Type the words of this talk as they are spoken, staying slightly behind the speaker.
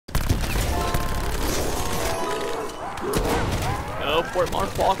Go for it,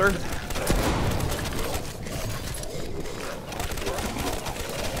 motherfucker.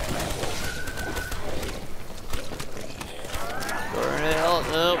 Burn it out.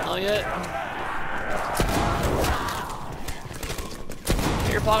 Nope, not yet.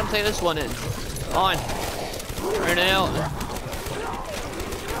 Here, fucking take this one in. Come on. Burn it out.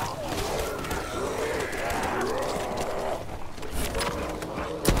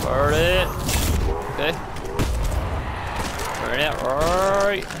 Burn it. Okay. Burn it out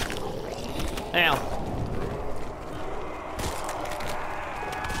right now.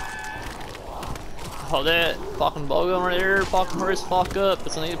 Oh, that fucking bowgun right there, fucking hurry as fuck up.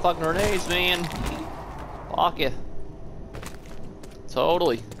 It's need fucking grenades, man. Fuck ya.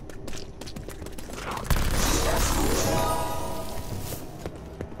 Totally.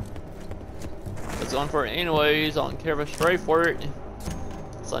 It's on for it anyways. I don't care if I stray for it.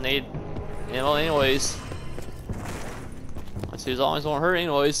 So I need ammo anyways. I see it's always gonna hurt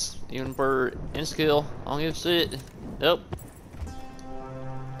anyways. Even for in skill. I don't give a shit. Yep.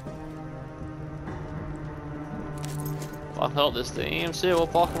 I'll help this the EMC will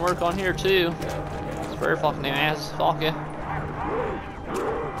fucking work on here too. It's very fucking damn ass. Fuck ya.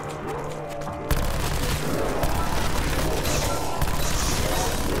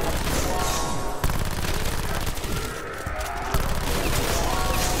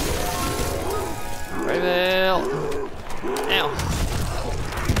 Ravel. Ow.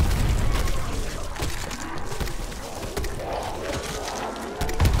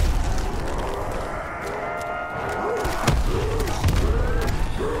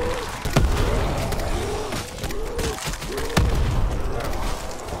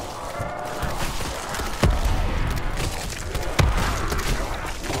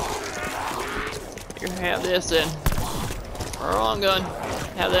 Here, have this then. Wrong gun.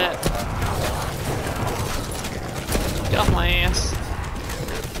 Have that. Get off my ass.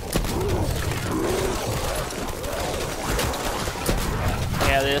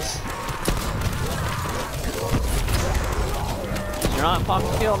 Yeah, this. You're not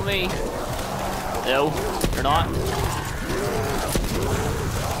fucking killing me. No, you're not.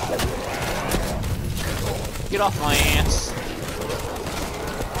 Get off my ass.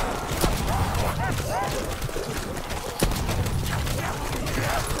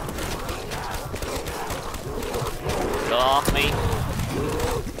 Get off me.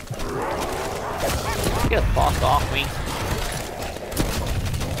 Get the fuck off me.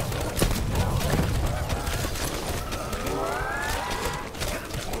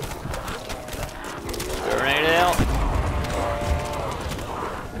 Grenade out.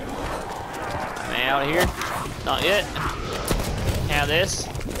 Am I out of here? Not yet. Have this.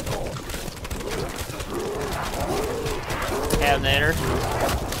 Have netter.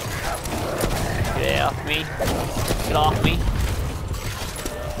 Get off me. Get off me.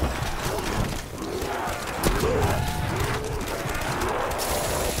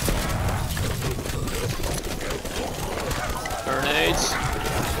 Grenades.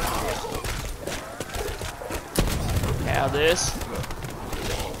 Have this.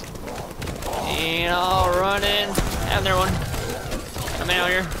 And I'll run in. Have another one. I'm out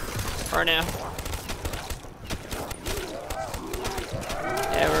here. Right now.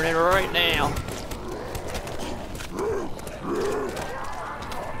 Have it right now.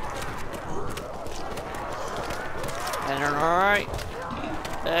 And alright.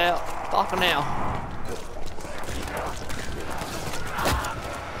 Yeah, fucking now.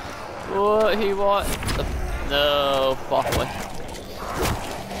 What he want? No, fuck away.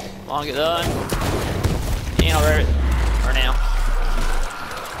 Come on, get done. And I'll read it. Right now.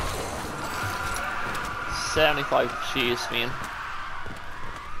 75 cheese, man.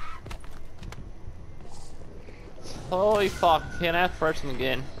 Holy fuck, can't have first one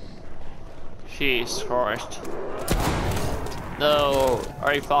again. Jesus Christ. No,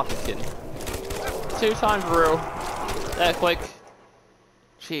 are you fucking kidding? 2 times in a row. That quick.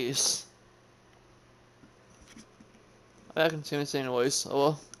 Jeez. I can see this anyways, oh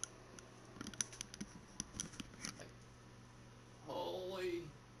well. Holy.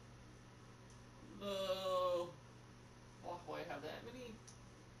 No. Fuck, why have that many?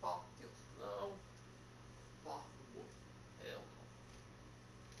 Fuck, no. Fuck, hell.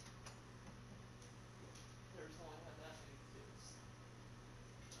 There's only had that many kills.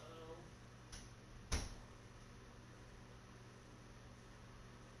 No.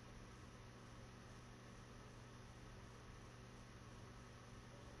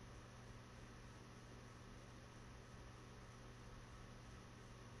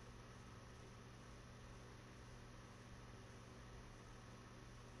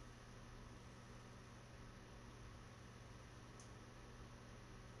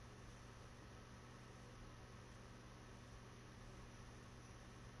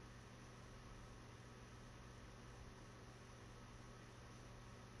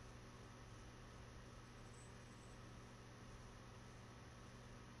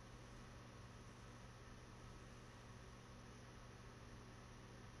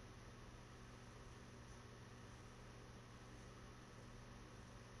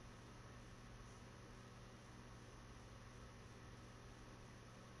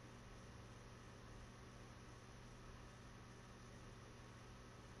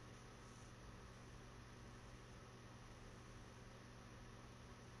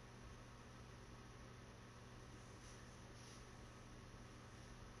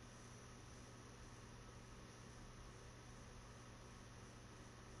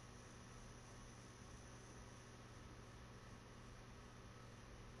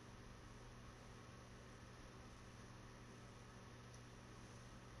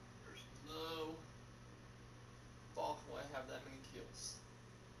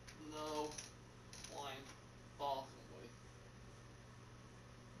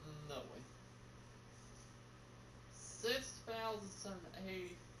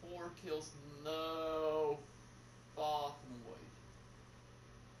 1,784 kills. No fucking way.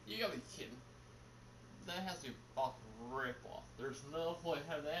 You gotta be kidding. That has to be a fucking rip-off. There's no way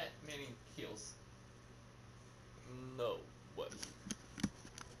I have that many kills. No way.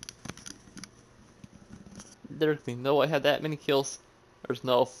 There's be no way I had that many kills. There's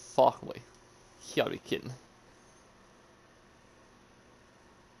no fucking way. You gotta be kidding.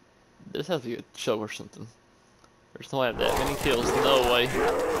 This has to be a joke or something. There's no way I have that many kills. No way.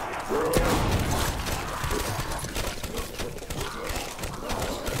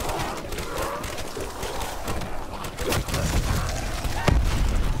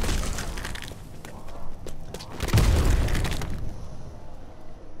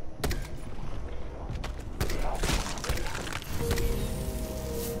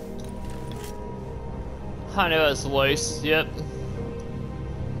 I know that's a waste. Yep.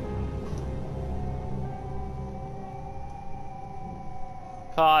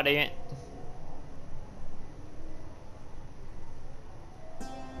 God dang it.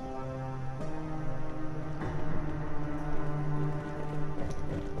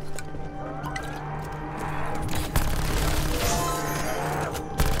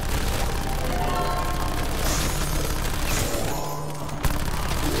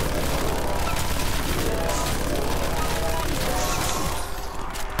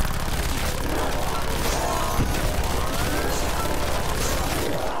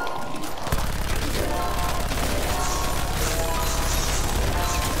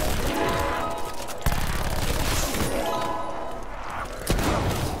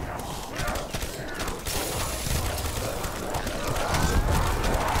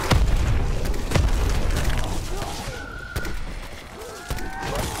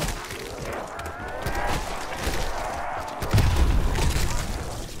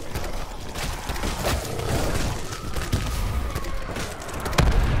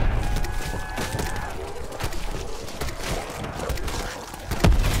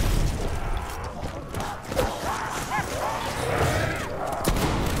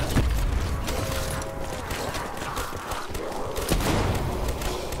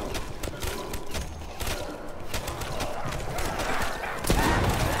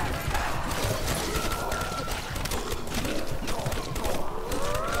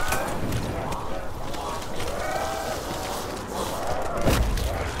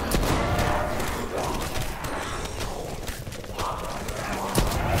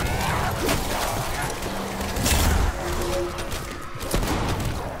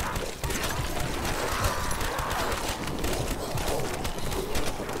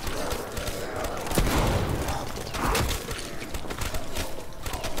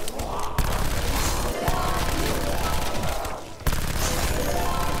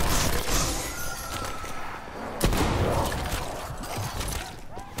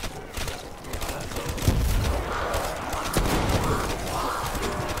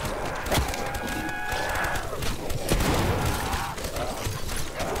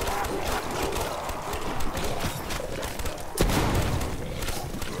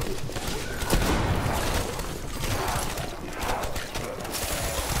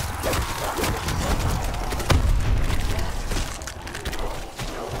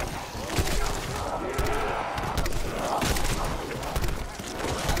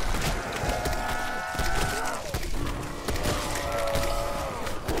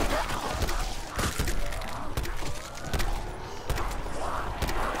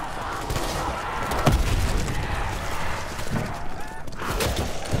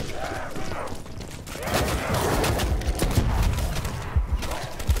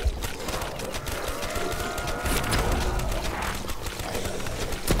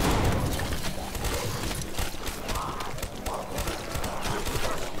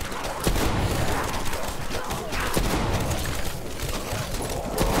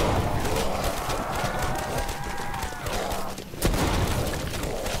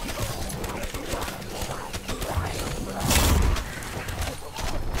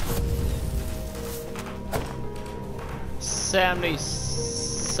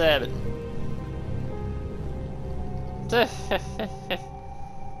 $77.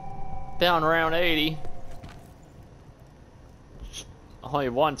 Down around 80. Only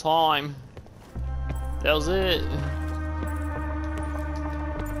one time. That was it.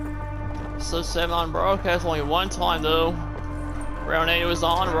 So 7 on broadcast only one time though. Round 8 was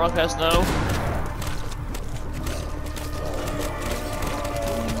on broadcast no.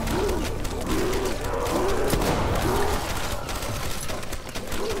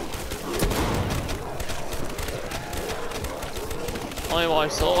 Only one I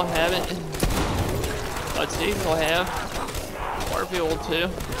saw, I haven't. Let's see if I have. Or if you able to.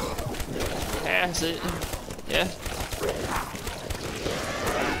 Pass it. Yeah.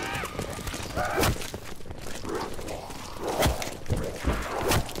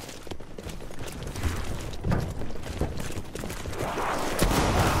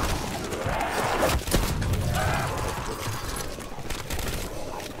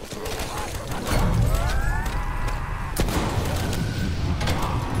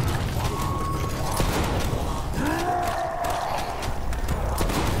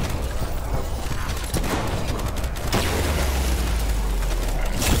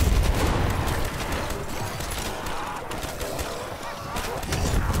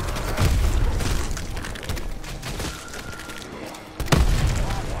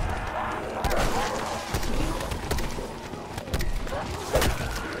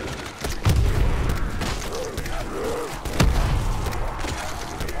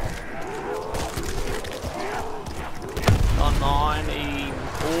 On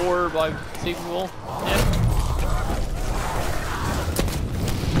 94 by sequel. Yep.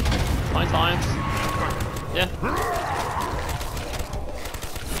 20 times. Yeah.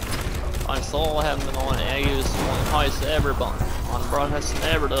 I saw I haven't been on it. I used one of the highest ever, but on the broadcast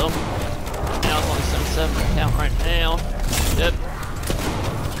ever though. Now it's only 77 count right now. Yep.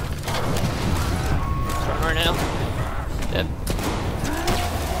 Starting right now. Yep.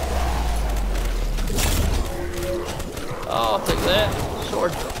 Oh, I'll take that.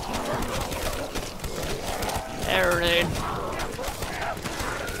 Sword. Air grenade.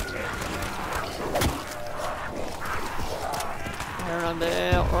 Air on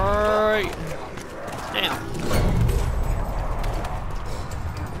down. Alright. Now.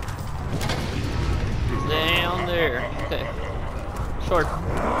 Down there. Okay. Sword. Go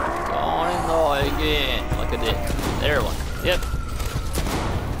on and die again. Like I did. There one. Yep.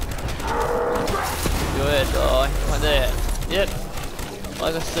 Go ahead, die. Like that. Yep.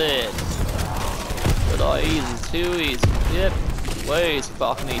 Like I said. Go die easy. Too easy. Yep. Way too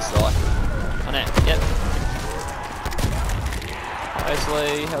fucking easy, die. On that. Yep.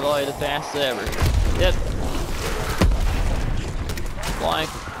 Nicely. Have I the fastest ever. Yep. Flying.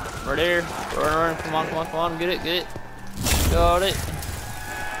 Right there. Run. Come on, come on, come on. Get it, get it. Got it.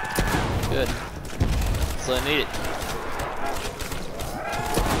 Good. So I need it.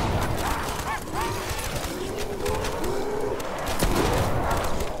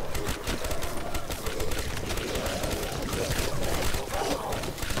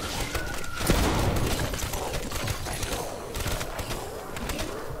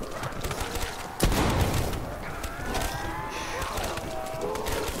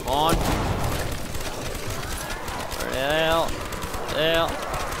 On. Out. Out.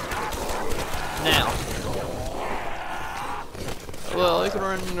 Now. Well, we can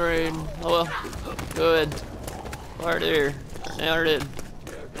run the grade. Oh well. Good. Right there. Now it did.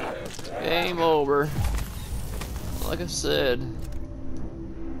 Game over. Like I said.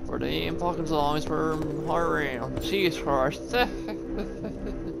 For the damn fucking zombies for hard round. Jesus Christ.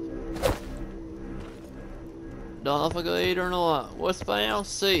 Don't know if I can eat or not. What's found?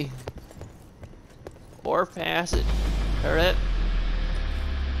 C. Or pass it. Heard it?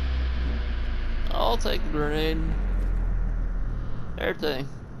 I'll take a grenade. Everything.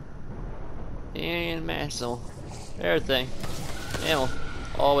 And massel. Everything. Ammo.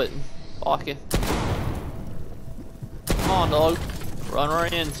 All of it. Pocket. Come on, dog. Run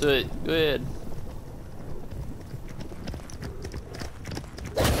right into it. Good.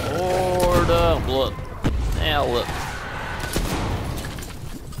 Or down. Look. Now look.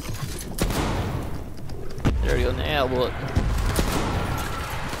 There you go. Now look.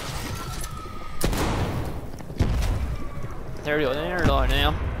 There you go. There you go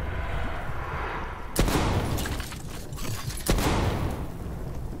now.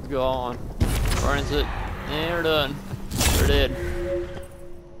 Go on. Run into it. They're done. They're dead.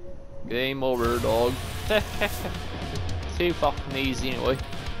 Game over, dog. Too fucking easy anyway.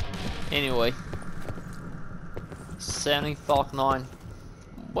 Anyway. 70 fuck 9.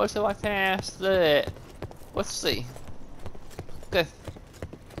 What if I pass that? Let's see. Okay.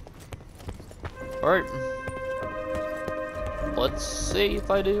 Alright. Let's see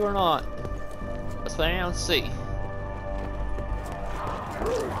if I do or not. Let's find out and see.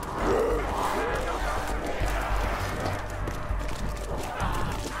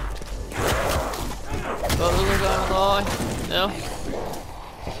 Oh, they're gonna die. No.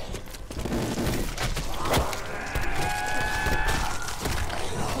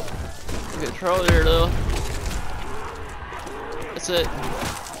 Control there though. That's it.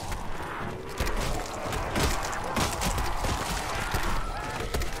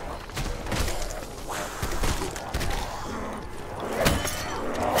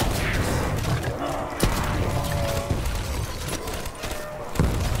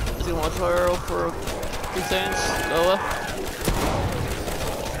 for a few seconds. Go up.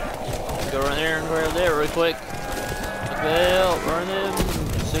 Go right there and grab that real quick. Well, burn them.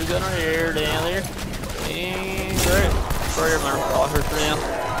 Shoot a gun right here, down there. And grab it. Sorry, my rockers for now.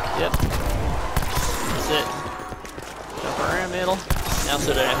 Yep. That's it. Jump around the middle. Now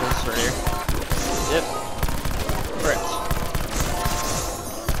sit down right here. Yep. Correct.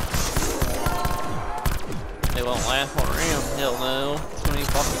 They won't last one round. Hell no. Too many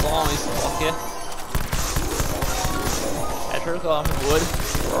fucking zombies. Fuck yeah. After the coffin wood.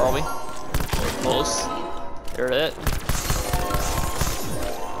 Where are we? Close. There it is.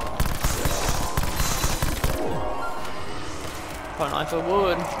 A knife of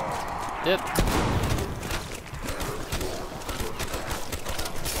wood. Yep.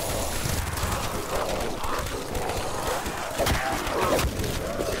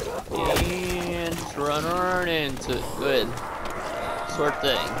 And just run right into it. Good. Sort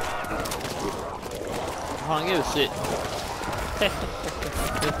thing. I don't give a shit.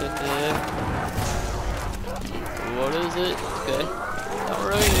 What is it? Okay. Don't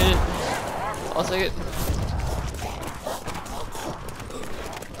really need it. I'll take it.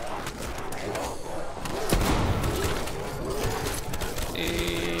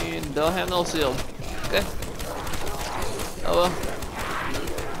 And don't have no shield. Okay. Oh well.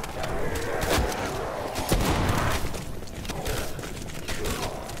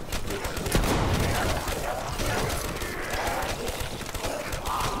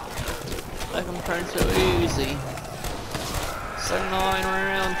 Make them turn so easy. 7-9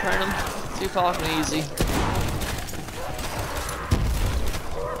 round, turn them. Too fucking easy.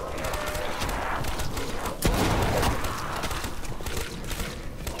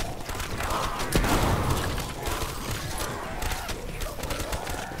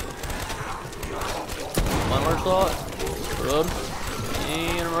 One more shot. Good.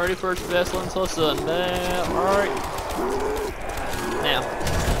 And I'm ready for its best one, so it's done. Alright. Now.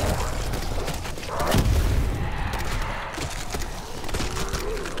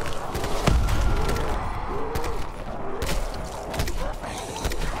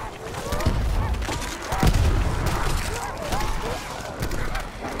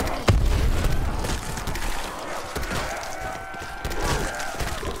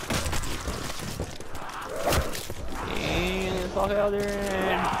 Walk out there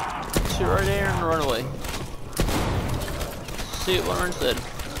and shoot right there and run away. Shoot one instead.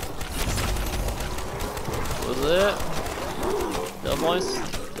 What was that? Dumb boys.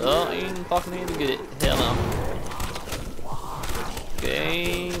 Don't even fucking need to get it. Hell no.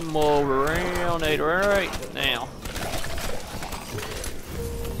 Game over. Round 8 right now.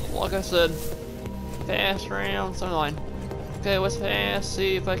 Like I said, fast round, something like. Okay, what's fast?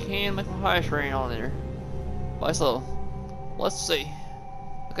 See if I can make my highest round on there. By slow. Let's see.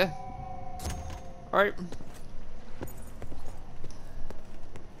 Okay. Alright.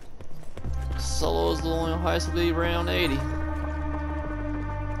 Solo is the only highest will be round 80.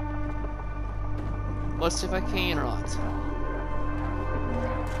 Let's see if I can or not.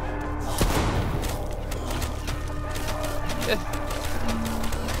 Okay.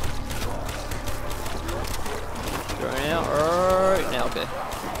 Right now. Alright now, okay.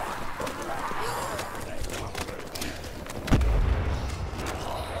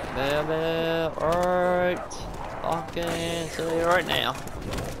 Alright. Okay, so right now.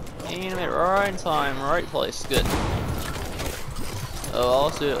 Animate right in time, right place. Good. Oh,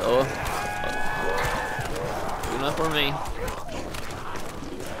 I'll see it. Oh. Good enough for me.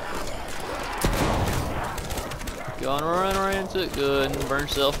 Gonna run right into it. Good. Burn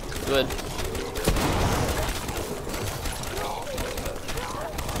yourself. Good.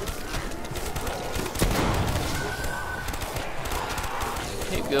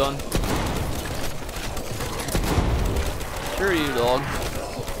 Keep going. Sure you, dog.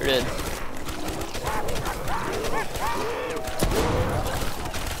 You're dead.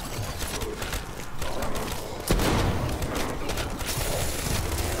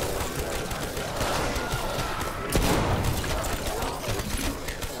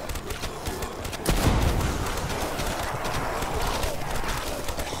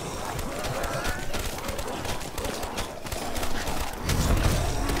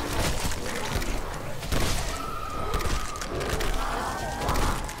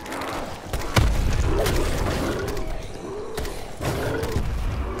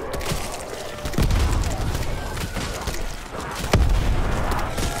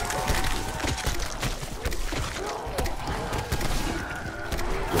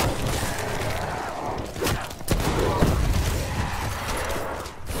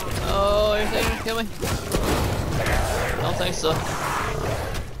 Kill me? I don't think so.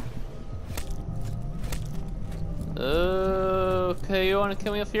 want to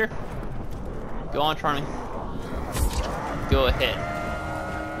kill me up here? Go on, try me. Go ahead.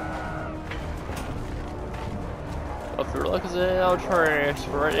 If your luck is out, trash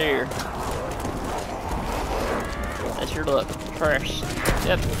right there. That's your luck. Trash.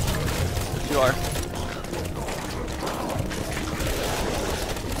 Yep. There you are.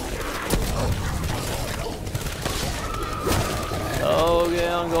 Oh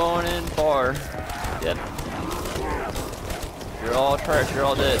yeah, I'm going in far. Yep. You're all trash, you're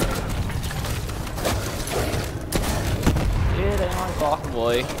all dead. Get out of my fucking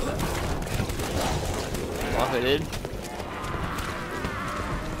way. Fuck I did.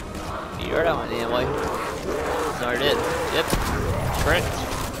 You're out of my damn way. Sorry, I did. Yep. Correct.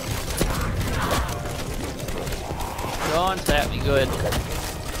 Go on, tap me good.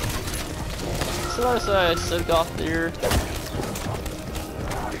 So I took off there.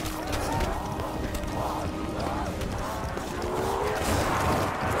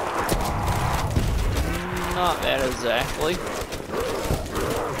 Not bad exactly.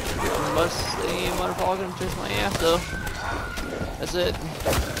 But the motherfucker gonna kiss my ass though. That's it.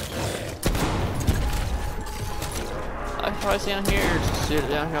 I can probably stay down here. Just shoot it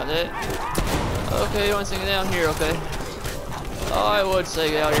down here like that. Okay, you want to sink it down here? Okay. Oh, I would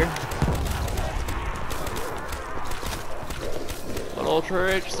say get out here. What old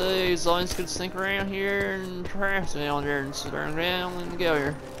trick says zombies could sink around here and trash me down there and sit around and get out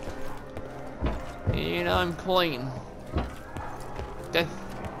here. And I'm clean. Okay.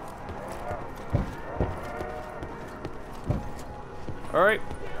 Alright.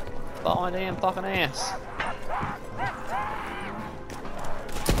 Follow my damn fucking ass.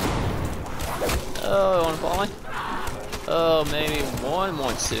 Oh, you wanna follow me? Oh, maybe one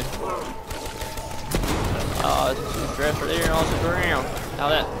wants to. Oh, it's dressed right there and also around. How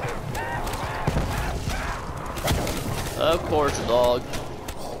that? Of course, a dog.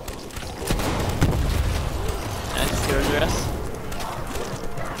 Nice, get her dress.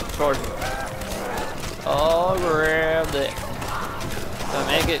 Short. Oh, grab it. If I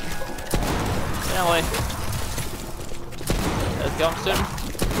make it. That way. Let's go soon.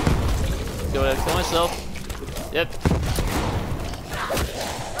 Go ahead, kill myself. Yep.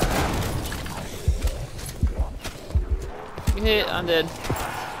 Hit, I'm dead.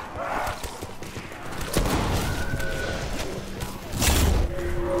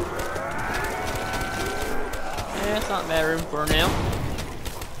 Yeah, it's not a bad room for now.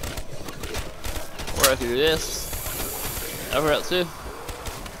 Or I could do this. Over out too.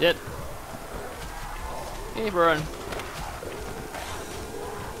 Yep. Hey, run.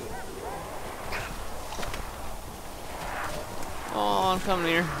 Oh, I'm coming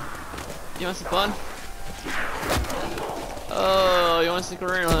here. You want some fun? Oh, you want to stick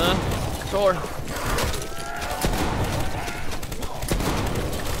around, huh? Sure.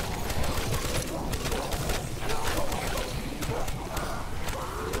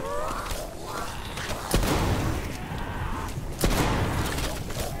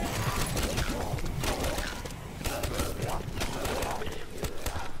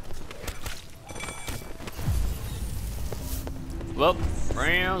 Well,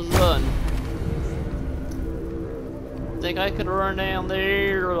 round's done. Think I could run down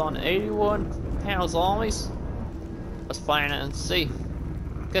there on 81 pound zombies? Let's find out and see.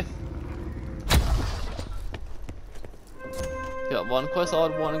 Okay. Got one quest I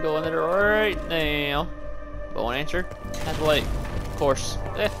would want to go in there right now. But won't answer. Have to wait. Of course.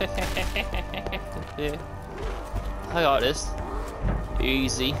 Yeah. I got this.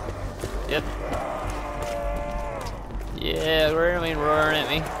 Easy. Yep. Yeah, running at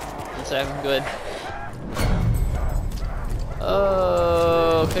me. 1 second, good.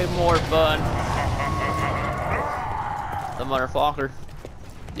 Oh, okay, more fun. The motherfucker.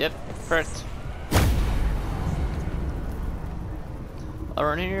 Yep, correct. I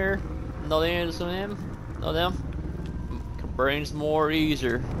run here. No damage to him. No them. Brains more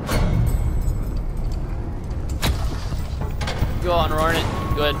easier. Go on, run it.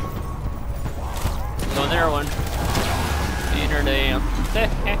 Good. Go in there, one. Eating her damn.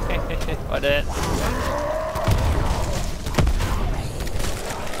 Why that?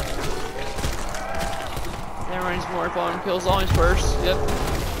 That runs more fun. Kills zombies first. Yep.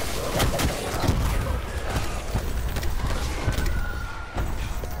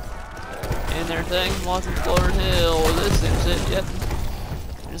 And their thing. Lots of floating hill. This thing's it. Yep.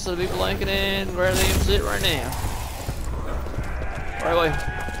 Just let me blanket in. Where they sit right now. Right away.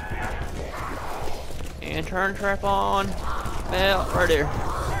 And turn trap on. Well, right there.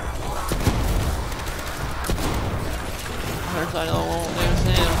 First I don't want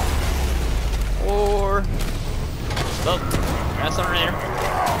to him. Or oh. Got something there.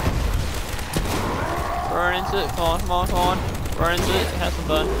 Run into it. Come on, come on, come on. Run into it. Have some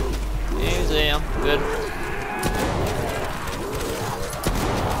fun. Easy, I'm good.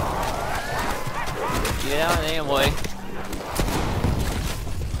 Get out of the damn way.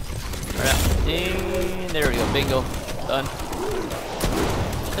 Alright, and there we go. Bingo. Done.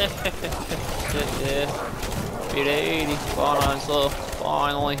 Yeah. Beat 80. Fine, so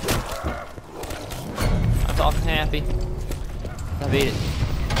finally. I'm talking happy. I beat it.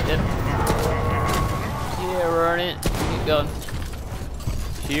 Yep. Yeah, run it. Keep going.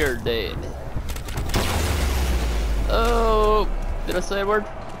 You're dead. Oh, did I say a word?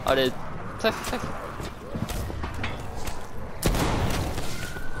 I did.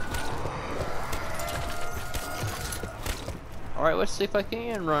 Alright, let's see if I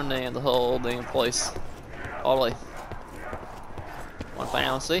can run down the whole damn place. All the way. Wanna find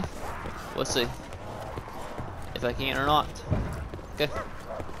out and see? Let's see. If I can or not. Okay.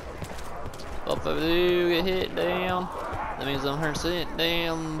 Well, if I do get hit down, that means I'm 100%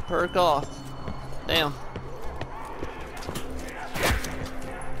 damn perk off. Damn.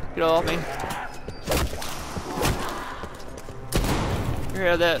 Get off me. Here,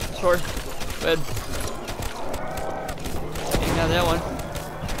 have that sword. Good. You got that one.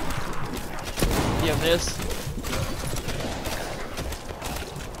 You have this.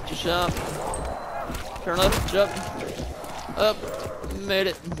 Just jump. Turn up, jump. Up. Made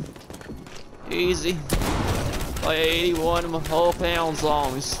it. Easy. By 81 of my whole pound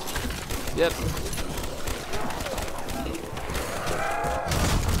zombies. Yep.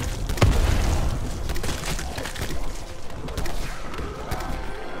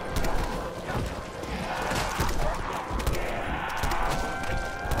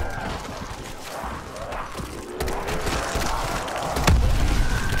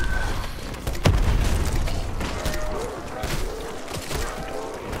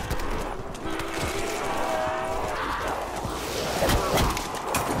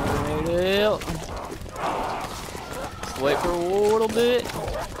 Wait for a little bit.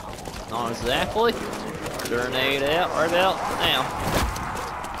 Not exactly. Grenade out right about now.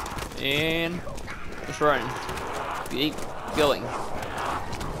 And just running. Keep going.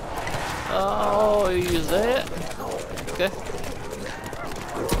 Oh, use that. Okay.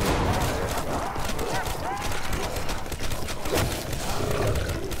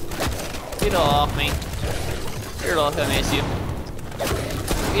 Get off me. Get off, I miss you.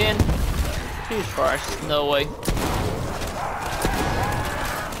 Again. Jesus Christ, no way.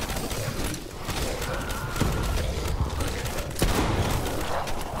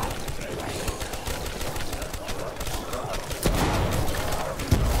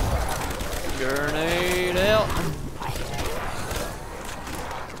 Grenade out.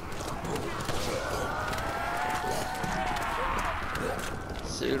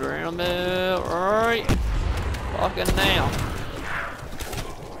 Suit around a bit. Right. Walking now.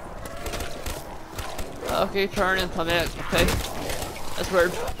 Okay, turning. Come back. Okay. That's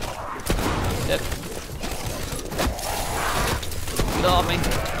weird. Yep. Get off me.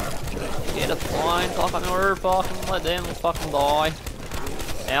 Get a flying fucking order. Fucking let them fucking die.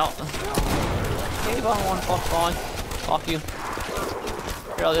 Out. Keep on one fuck fine. Fuck you.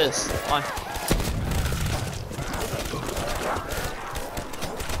 Hear all this. Fine.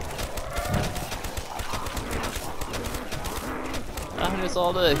 I think it's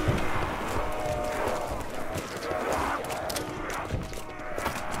all day.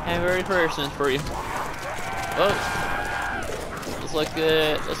 And very persons for you. Oh. Looks like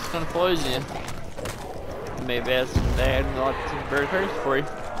that's gonna poison you. Maybe that's bad, not very persons for you.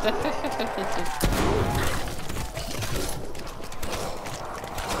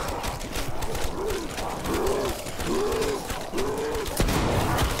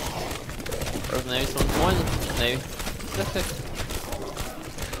 Or the next one's poison, maybe.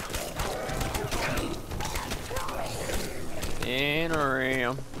 And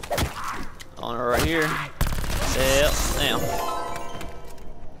around. On right here. Yep, now.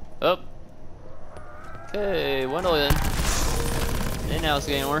 Up. Okay, window in. And now it's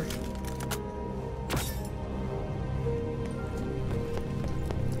getting worse.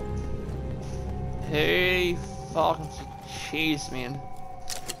 Hey, fucking jeez, man.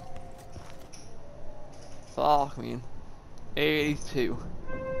 Fuck, man. 82.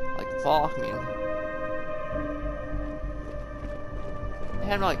 Like, fuck, man. It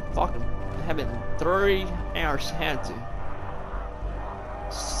had like fucking, it had been 3 hours had to.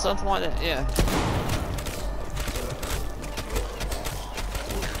 Something like that, yeah.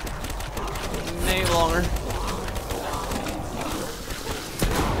 Maybe longer.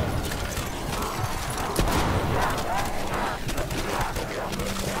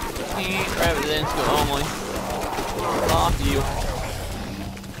 Can't grab it then, go only. Fuck you.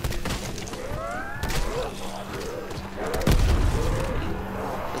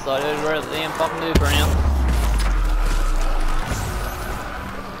 Cause I did grab the damn fucking dude for now.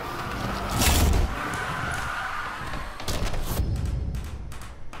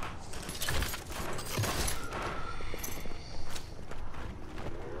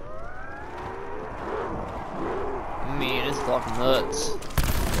 Man, it's fucking nuts.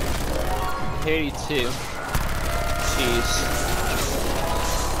 82. Jeez.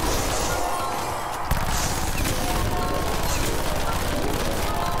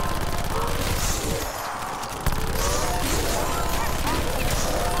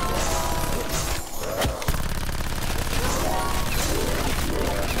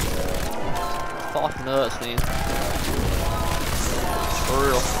 Fucking nuts, man. For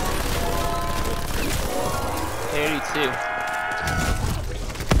real. 82.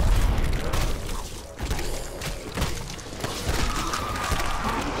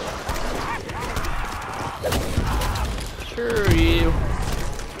 Sure you.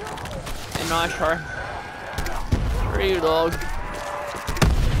 And nice try. Sure you, dog.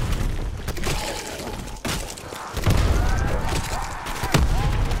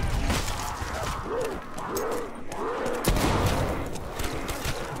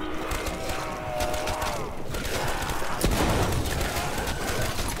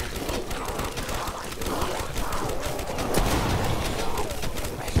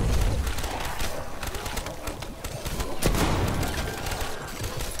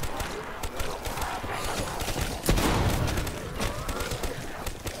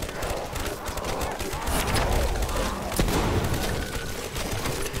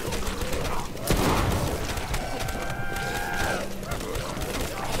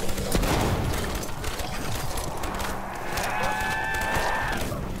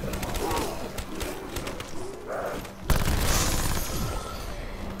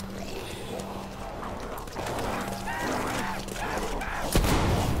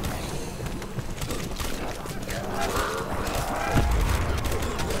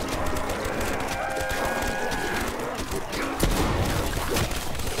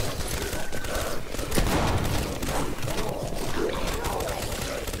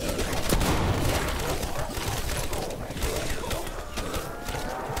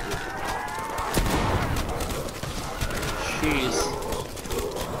 Jeez.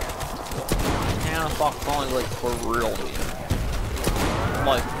 How the fuck only like for real, man?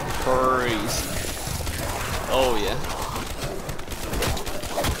 Like crazy. Oh yeah.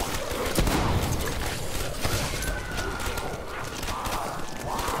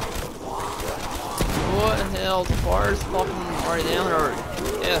 What the hell? The bar is fucking already down there already.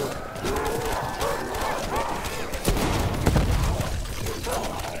 Yeah.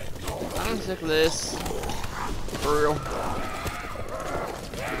 I'm sick of this. For real.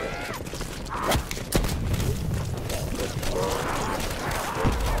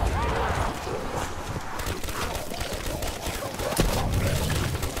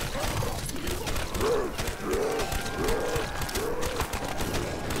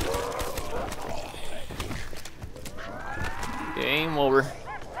 Game over.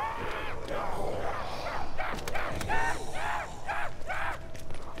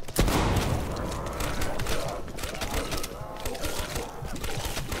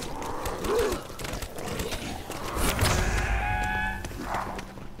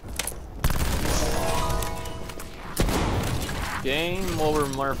 Game over,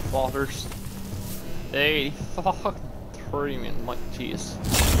 motherfuckers. 83, man. Like, jeez.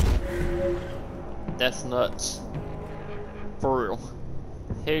 That's nuts. For real.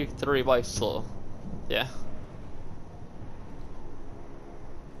 83 by slow. Yeah.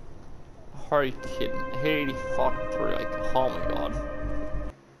 Are you kidding? 83, like, oh my god.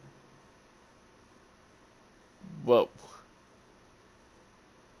 Whoa.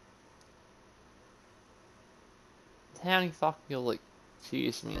 How do you fucking feel like,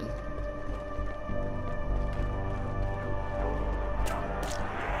 jeez, man.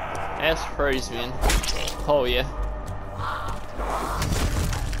 That's crazy, man. Oh yeah.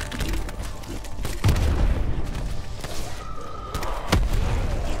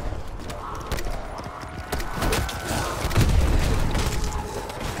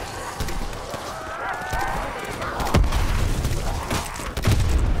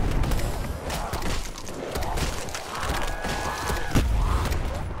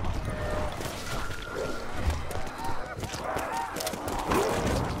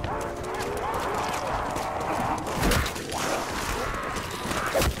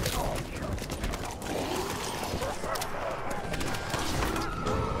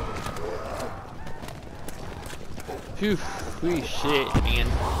 Phew, sweet shit, man.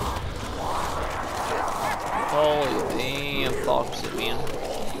 Holy damn fox it, man.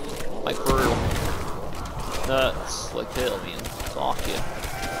 Like for real. Nuts like hell, man. Fuck yeah.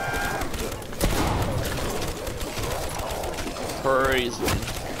 Crazy, man.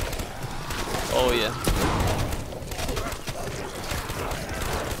 Oh yeah.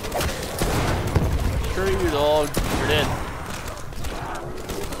 Screw you, dog. You're dead.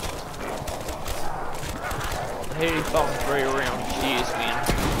 Hey, fucking straight around. Jeez, man.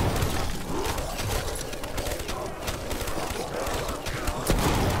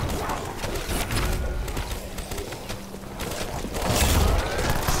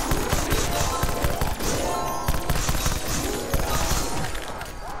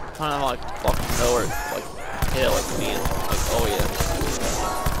 Kind of like fucking nowhere, like hell, like man, like oh yeah.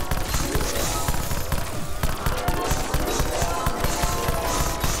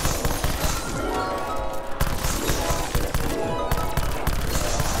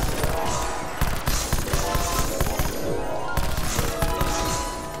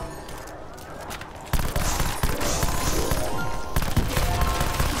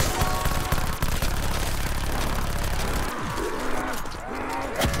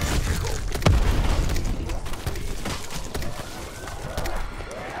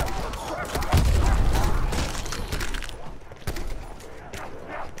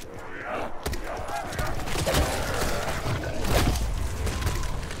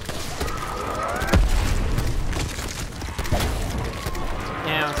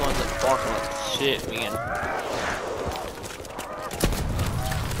 Shit, man.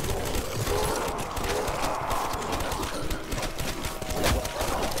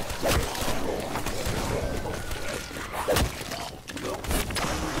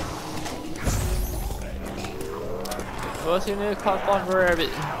 What's your new cock on rabbit?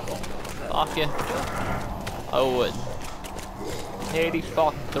 Fuck ya. I would. 80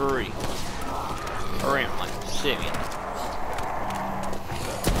 fucking 3. Around like shit, man.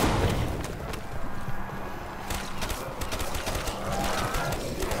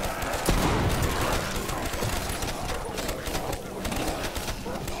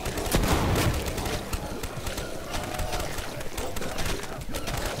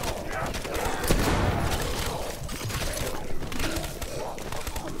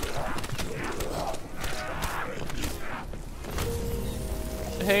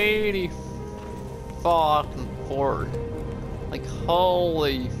 Eighty fucking 4. Like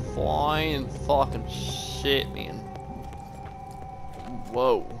holy flying fucking shit, man.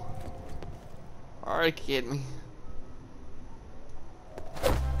 Whoa. Are you kidding me?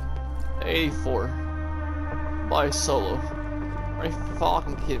 84 by solo. Are you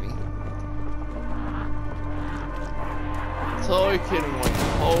fucking kidding me? Totally kidding me.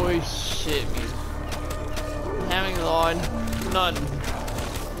 Holy shit, man. Having lied, none.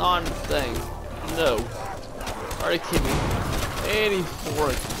 Non-thing. No. Are you kidding me?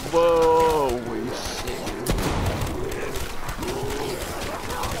 84. Whoa, shit.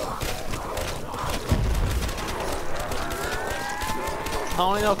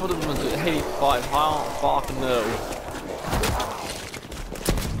 How many up with them was it? 85. I don't fucking know.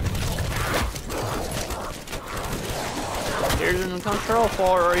 Here's the control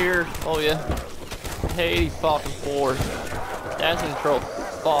part right here. Oh yeah. 80 fucking 4. That's control.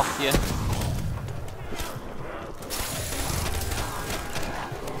 Fuck yeah.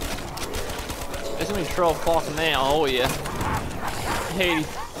 It's gonna be troll fucking now, oh yeah. 80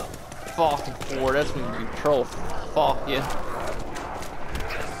 fucking 4, that's gonna be troll. Fuck yeah.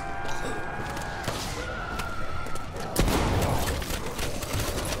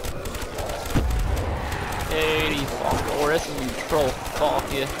 Fuck, or that's gonna be troll.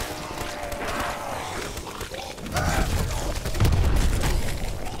 Fuck yeah.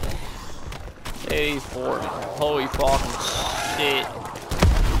 $84. Holy fucking shit.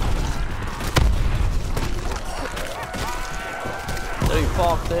 They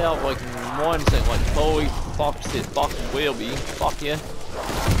fucked out like in 1 second, like holy fuck shit fucking will be. Fuck yeah.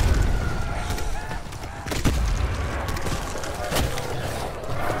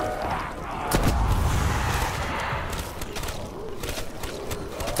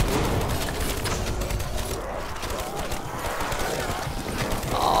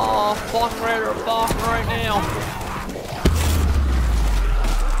 Fucking ready to fuck right now.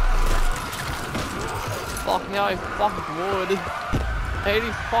 Fucking yeah, I fucking would.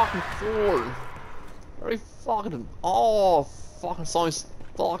 80 fucking 4. Very fucking fucking song's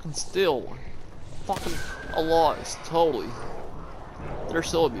fucking still. Fucking a lot, it's totally. They're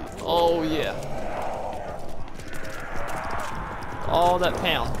still be. Oh yeah. All that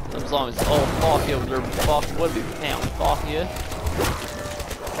pound. Them zombies. Oh, fuck yeah, they're fuck. Would be pound. Fuck yeah.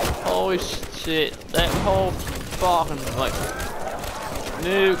 Holy shit. That whole fucking, like,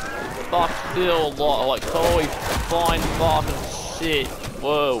 nuke. Fuck, still a lot. Like, holy flying fucking shit.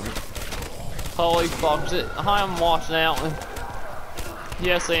 Whoa. Holy fuck. Shit. I'm watching out.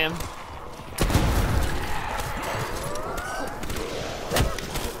 Yes, I am.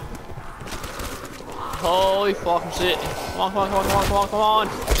 Holy fucking shit. Come on, come on, come on, come on, come on,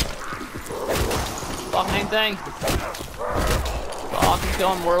 come on. Fucking anything. Fucking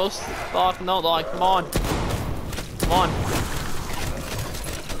killing worlds. Fucking no die. Come on. Come on.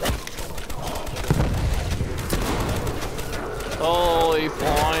 Holy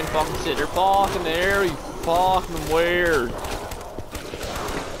flying fucking shit. They're fucking airy. Fucking weird.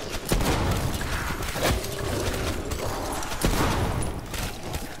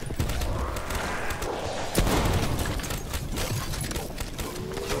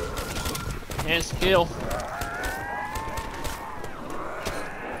 And skill.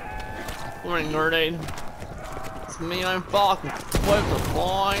 Morning, Nerdade. It's me, I'm fucking quick to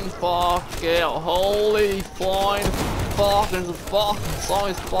flying fuck out. Holy flying fucking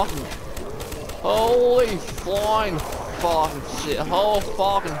zombies fucking. Holy flying fucking shit. Holy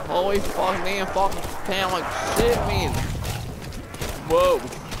fucking damn fucking pound like shit, man. Whoa.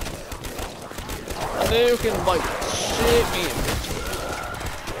 Nuking like shit, man.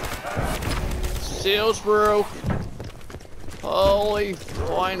 Shields broke. Holy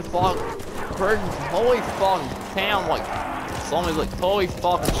flying fuck. Holy fucking pound like zombies like holy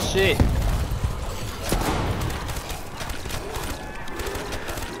fucking shit.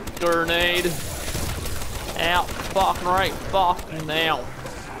 Grenade. Out fucking right fucking now.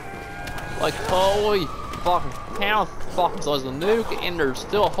 Like holy fucking pound fucking size of nuke and there's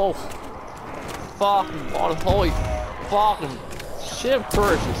still a whole fucking lot of holy fucking shit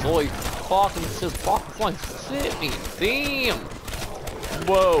purchase. Holy fucking shit fucking shit man. Damn.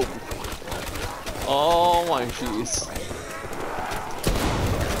 Whoa. Oh my jeez.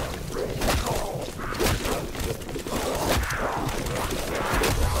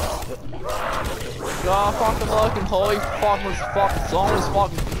 God fucking looking, holy fucking zombies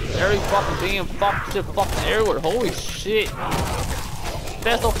fucking every fucking damn fucking shit fucking everywhere. Holy shit.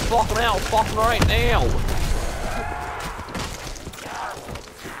 That's a fucking out fucking right now.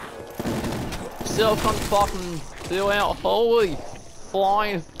 Still come fucking still out. Holy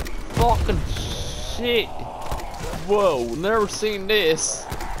flying fucking shit. Whoa, never seen this.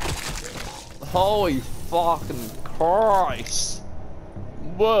 Holy fucking Christ.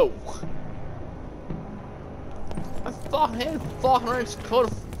 Whoa. I fucking had fucking right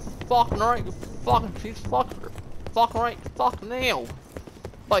could fucking right fucking piece fucking right fucking now.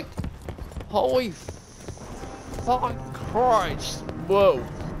 Like holy fucking Christ. Whoa.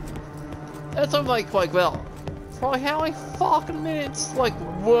 That's only like well probably how many fucking minutes? Like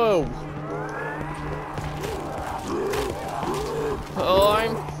whoa. Oh,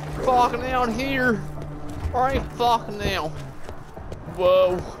 I'm fucking out here. Right fucking now.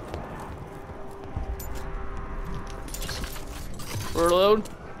 Whoa. Reload.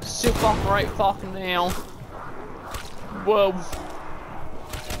 Still fucking right fucking now. Whoa.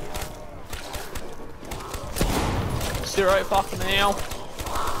 Still right fucking now.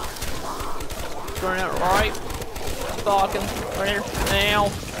 Turn out right. Fucking right now.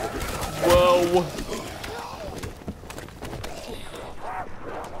 Whoa.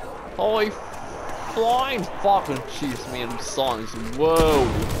 Holy flying fucking jeez, man, songs. Whoa.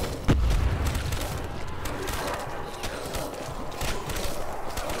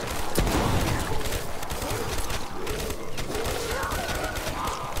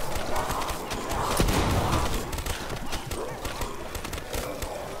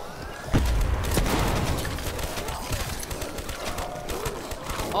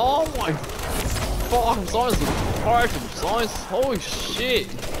 Oh my fucking songs, holy shit.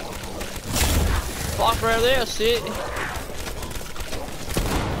 Fuck right there, shit.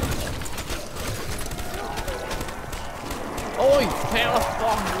 Holy pound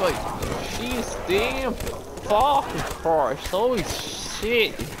fucking like jeez damn fucking Christ, holy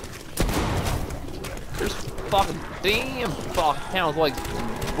shit. There's fucking damn fucking pounds like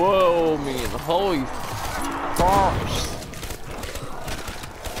whoa man, holy Christ.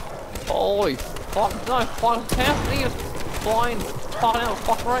 Holy fuck, no, fucking past me is flying fucking out,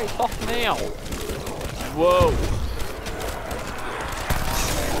 fucking right, fucking now. Whoa.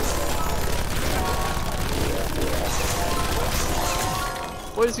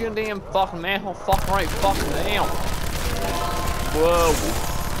 What is he gonna damn fucking manhole fucking right, fucking now? Whoa.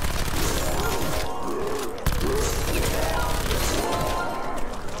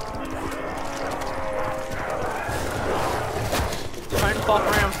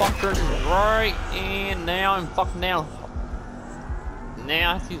 fucker right, and now I'm fucking down.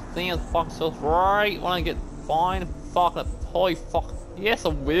 Now I see things fucking so right when I get fine. Fuck up. Holy fuck. Yes, I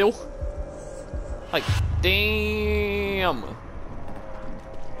will. Like, damn.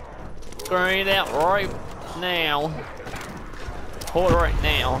 Grenade out right now. Hold it right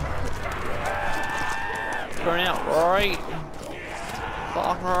now. Grenade out right.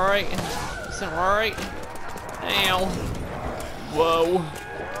 Fuck right. Listen right. Now. Whoa.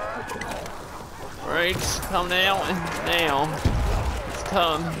 Right, just come out now. It's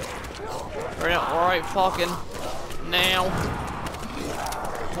come. Right out right fucking now.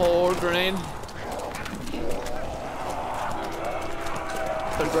 Hold grenade.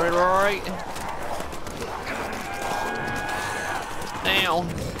 Put grenade right. Now.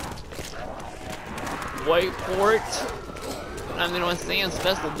 Wait for it. I'm gonna stand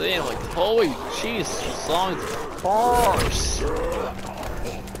special day. I'm like, holy jeez, song's farce.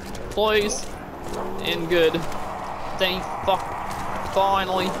 Please. And good. Thank fuck.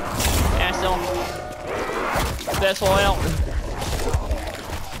 Finally. Ass on. Special out.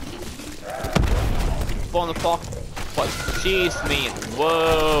 On the fuck. What? Jeez, man.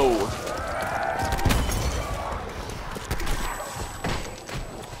 Whoa.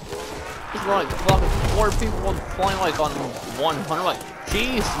 Just like fucking 4 people flying like on 100. Like,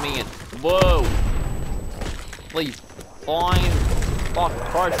 jeez, man. Whoa. Leave flying. Fuck,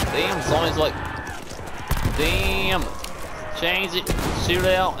 crush. Damn, zombies like. Damn. Change it. Shoot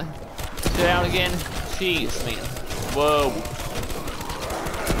out. Shoot out again. Jeez, man. Whoa.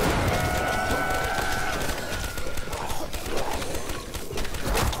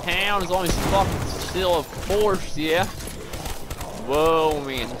 Hound is always fucking still, of course, yeah. Whoa,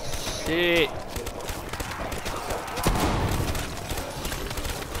 man. Shit.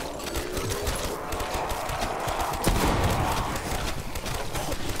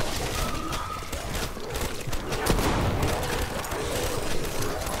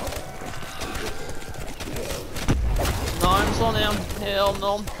 No, I'm slowing down. Hell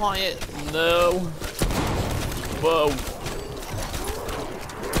no, I'm quiet. No. Whoa.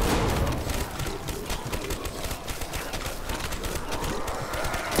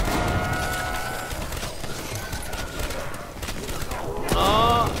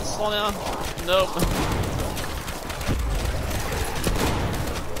 Slow down. Nope.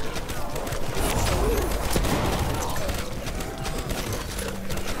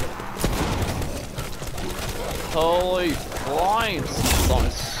 Holy flying some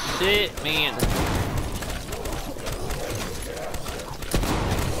shit, man.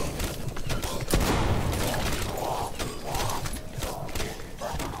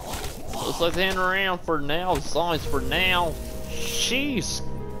 Looks like they're around for now. The songs for now. Jeez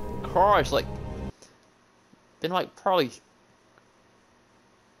Christ, like, been like probably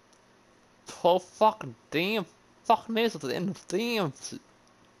 12 fucking damn fucking minutes at the end of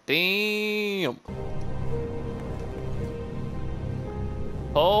damn.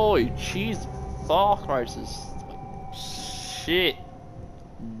 Holy jeez, fuck Christ, shit.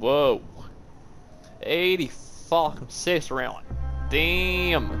 Whoa. 80 fucking 6 round.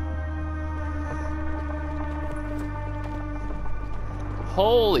 Damn.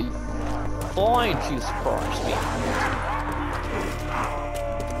 Holy flying Jesus Christ, man.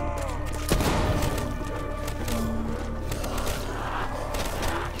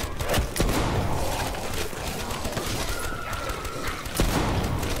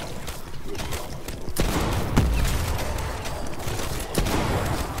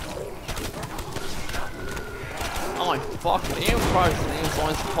 Oh my fucking damn Christ,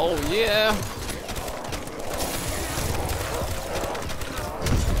 oh yeah.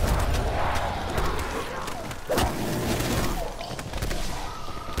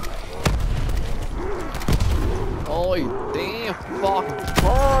 Holy damn fucking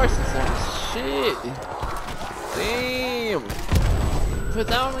Christ, shit. Damn. But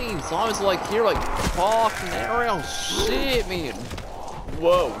that means zombies like here, like fucking around shit, man.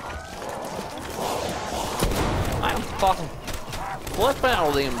 Whoa. I'm fucking flipping out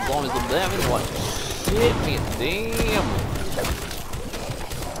of them zombies of them. It's like shit, man. Damn.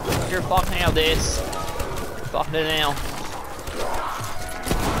 You're fucking out of this. Fucking it now.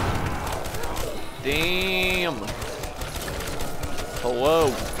 Damn. Hello.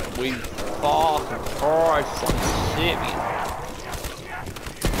 We fucking Christ, like shit, man.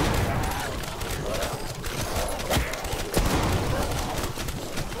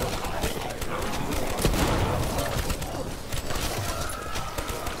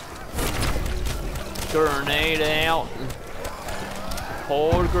 Grenade out.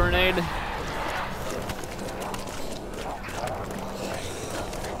 Hold grenade.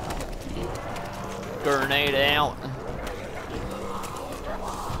 Grenade out.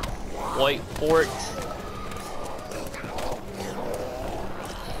 Wait for it.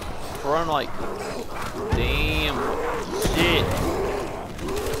 Run like damn shit.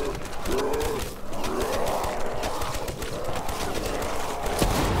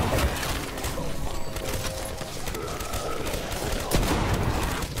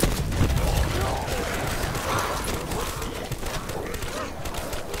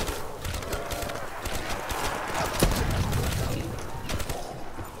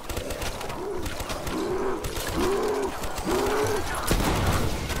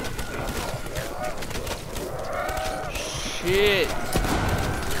 Shit.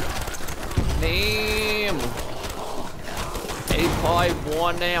 Damn. 85,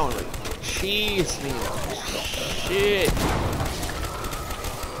 1 down. Jeez, man. Shit.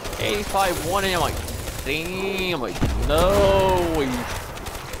 85, 1 down. Like, damn. Like, no.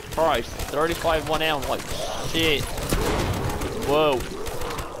 Christ. 35, 1 down. Like, shit. Whoa.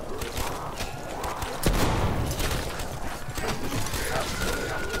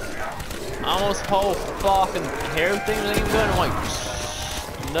 Almost whole fucking everything was even done. I'm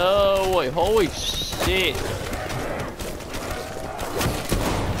like, no way, holy shit.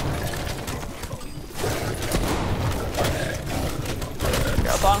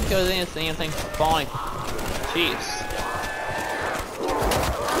 Got fucking goes in, see anything fine. Jeez.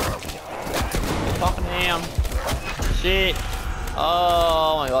 Get fucking down. Shit.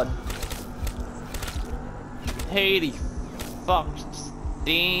 Oh my god. 80. Fuck.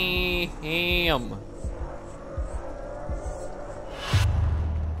 Damn.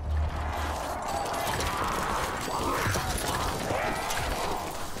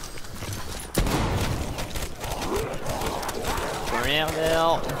 Round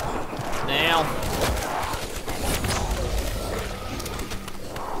out. Now.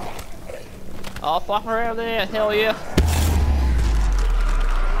 Oh, fuck around there. Hell yeah.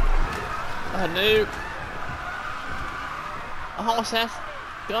 A nuke. Almost that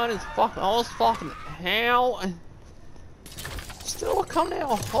gun is fucking almost fucking hell. Still coming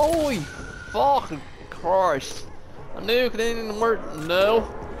out. Holy fucking Christ. A nuke didn't work. No.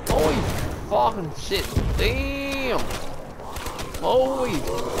 Holy fucking shit. Damn. Holy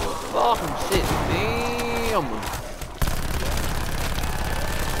fucking shit. Damn.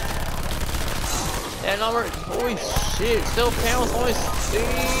 That number. Holy shit. Still counts. Holy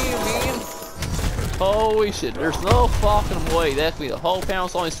damn, man. Holy shit, there's no fucking way that's me the whole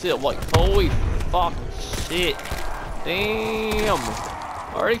pound's only still like holy fucking shit. Damn.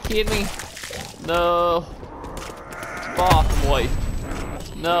 Are you kidding me? No fucking way.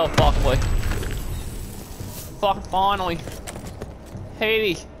 No fucking way. Fucking finally.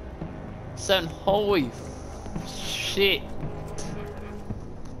 87. Holy shit.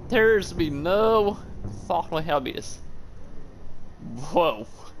 There's be no fucking way how to beat this. Whoa.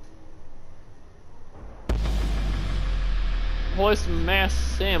 What's mass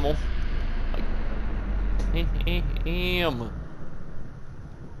sample? Like, damn.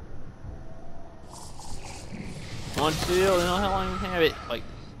 One shield, you know how long you have it? Like,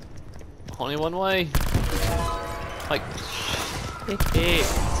 only one way. Like, shit.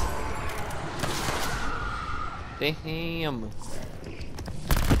 Damn.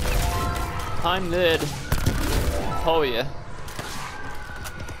 I'm dead. Oh yeah.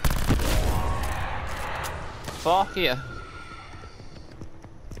 Fuck yeah.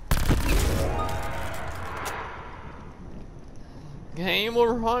 Game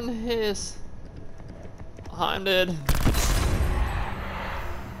over on his. I'm dead.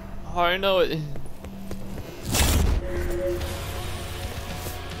 I know it.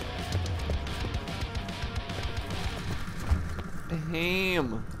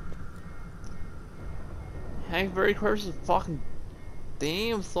 Damn. Hank very close to fucking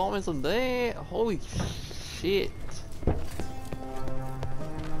damn Solomon's on that. Holy shit.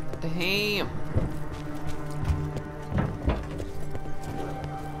 Damn.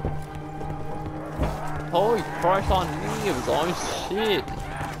 Holy Christ on me, it was all shit.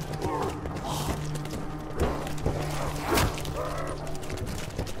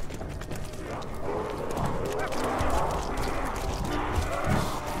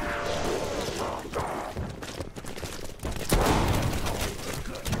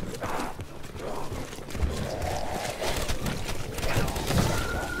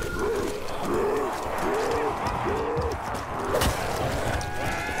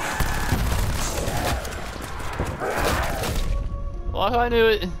 Like I knew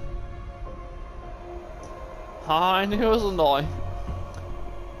it. I knew it was a lie.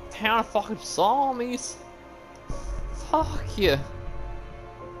 Town of fucking zombies. Fuck yeah.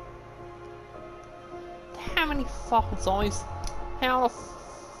 How many fucking zombies? How the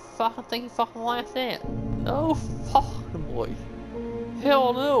fucking thing you fucking laughed at? No fucking way.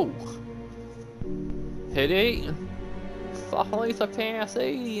 Hell no. Hit 8. Fucking at least I passed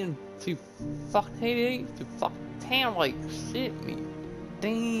 80 and to fucking hit 8 to fucking 10 like shit me.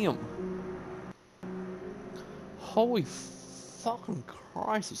 Damn. Holy fucking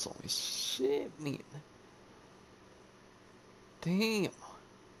Christ, it's only shit man. Damn.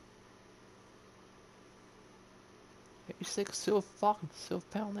 86 still fucking still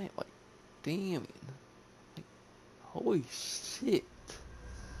pound that like damn it. Like holy shit.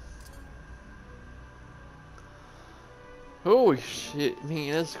 Holy shit,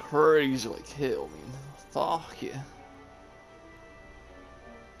 man, that's crazy like hell, man. Fuck yeah.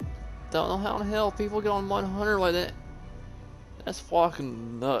 Don't know how in the hell people get on 100 like that. That's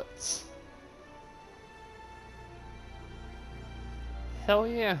fucking nuts. Hell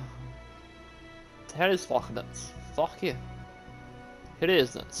yeah. That is fucking nuts. Fuck yeah. It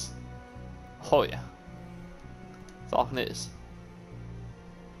is nuts. Oh yeah. Fucking is.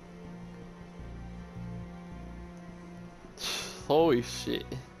 Holy shit.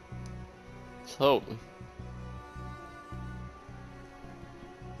 Totally.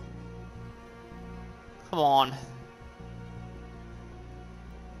 Come on.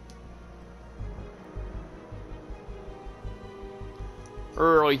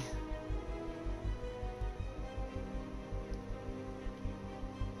 Early.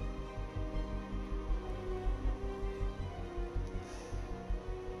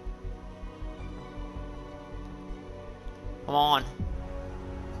 Come on.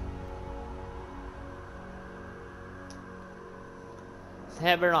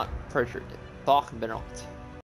 That better not pressure it. Fucking better not.